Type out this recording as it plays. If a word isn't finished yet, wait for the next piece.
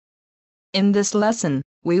In this lesson,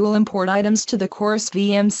 we will import items to the course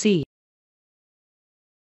VMC.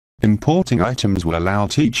 Importing items will allow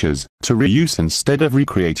teachers to reuse instead of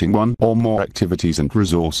recreating one or more activities and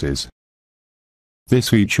resources. This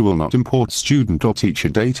feature will not import student or teacher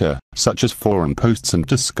data, such as forum posts and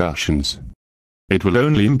discussions. It will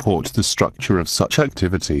only import the structure of such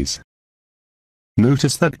activities.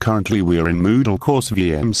 Notice that currently we are in Moodle course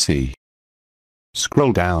VMC.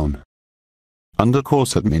 Scroll down. Under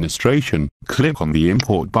Course Administration, click on the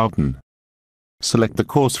Import button. Select the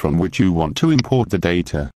course from which you want to import the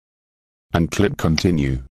data, and click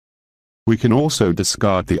Continue. We can also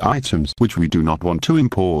discard the items which we do not want to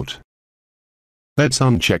import. Let's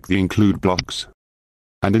uncheck the Include blocks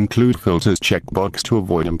and Include Filters checkbox to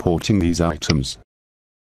avoid importing these items.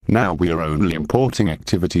 Now we are only importing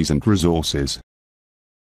activities and resources.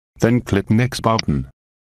 Then click Next button.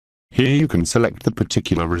 Here you can select the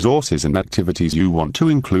particular resources and activities you want to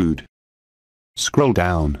include. Scroll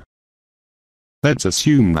down. Let's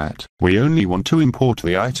assume that we only want to import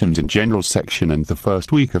the items in General section and the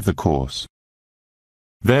first week of the course.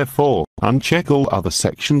 Therefore, uncheck all other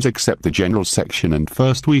sections except the General section and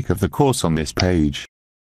first week of the course on this page.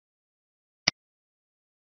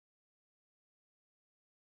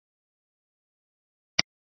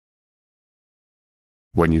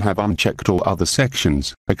 When you have unchecked all other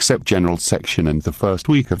sections, except General section and the first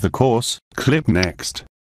week of the course, click Next.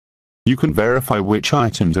 You can verify which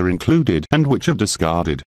items are included and which are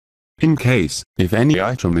discarded. In case, if any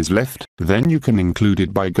item is left, then you can include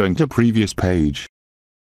it by going to Previous page.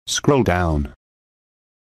 Scroll down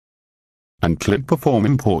and click Perform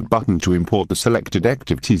Import button to import the selected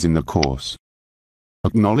activities in the course.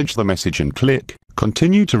 Acknowledge the message and click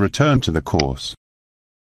Continue to return to the course.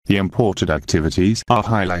 The imported activities are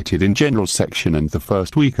highlighted in General section and the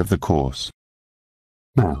first week of the course.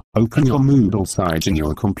 Now, open your Moodle site in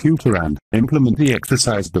your computer and implement the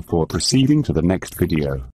exercise before proceeding to the next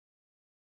video.